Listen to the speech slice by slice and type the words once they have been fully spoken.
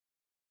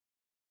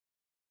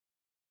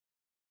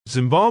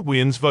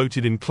Zimbabweans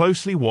voted in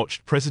closely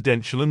watched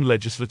presidential and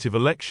legislative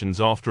elections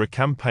after a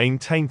campaign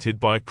tainted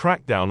by a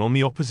crackdown on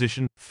the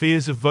opposition,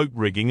 fears of vote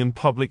rigging and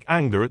public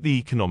anger at the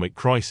economic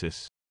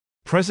crisis.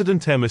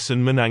 President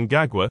Emmerson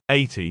Mnangagwa,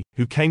 80,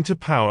 who came to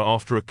power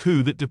after a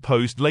coup that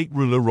deposed late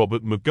ruler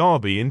Robert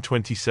Mugabe in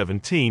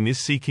 2017, is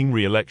seeking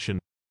re-election.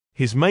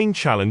 His main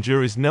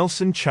challenger is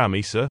Nelson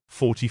Chamisa,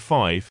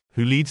 45,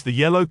 who leads the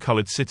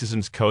yellow-colored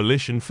Citizens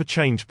Coalition for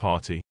Change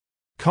Party.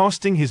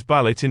 Casting his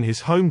ballot in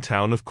his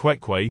hometown of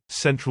Kwekwe,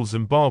 central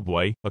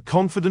Zimbabwe, a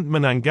confident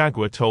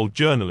Mnangagwa told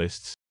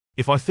journalists,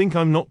 "If I think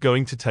I'm not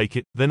going to take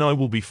it, then I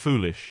will be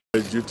foolish.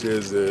 My duty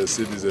as a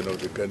citizen of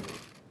the country.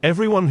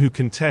 Everyone who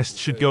contests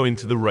should go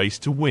into the race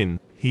to win,"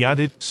 he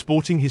added,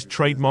 sporting his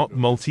trademark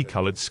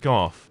multicolored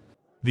scarf.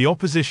 The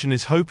opposition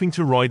is hoping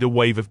to ride a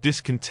wave of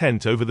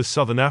discontent over the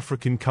southern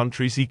African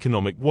country's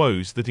economic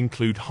woes that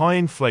include high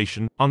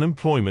inflation,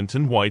 unemployment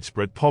and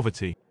widespread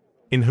poverty.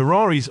 In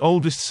Harare's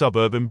oldest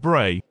suburb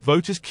Mbre,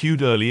 voters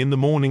queued early in the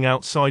morning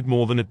outside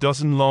more than a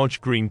dozen large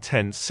green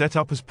tents set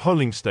up as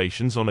polling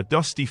stations on a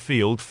dusty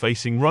field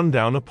facing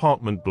rundown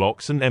apartment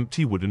blocks and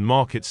empty wooden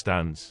market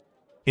stands.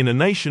 In a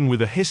nation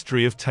with a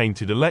history of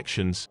tainted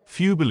elections,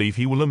 few believe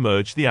he will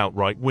emerge the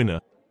outright winner.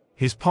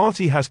 His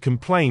party has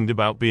complained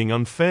about being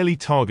unfairly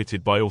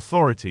targeted by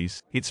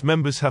authorities, its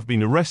members have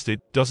been arrested,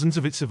 dozens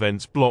of its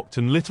events blocked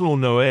and little or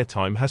no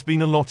airtime has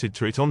been allotted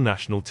to it on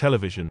national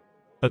television.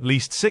 At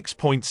least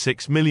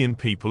 6.6 million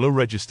people are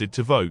registered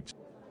to vote.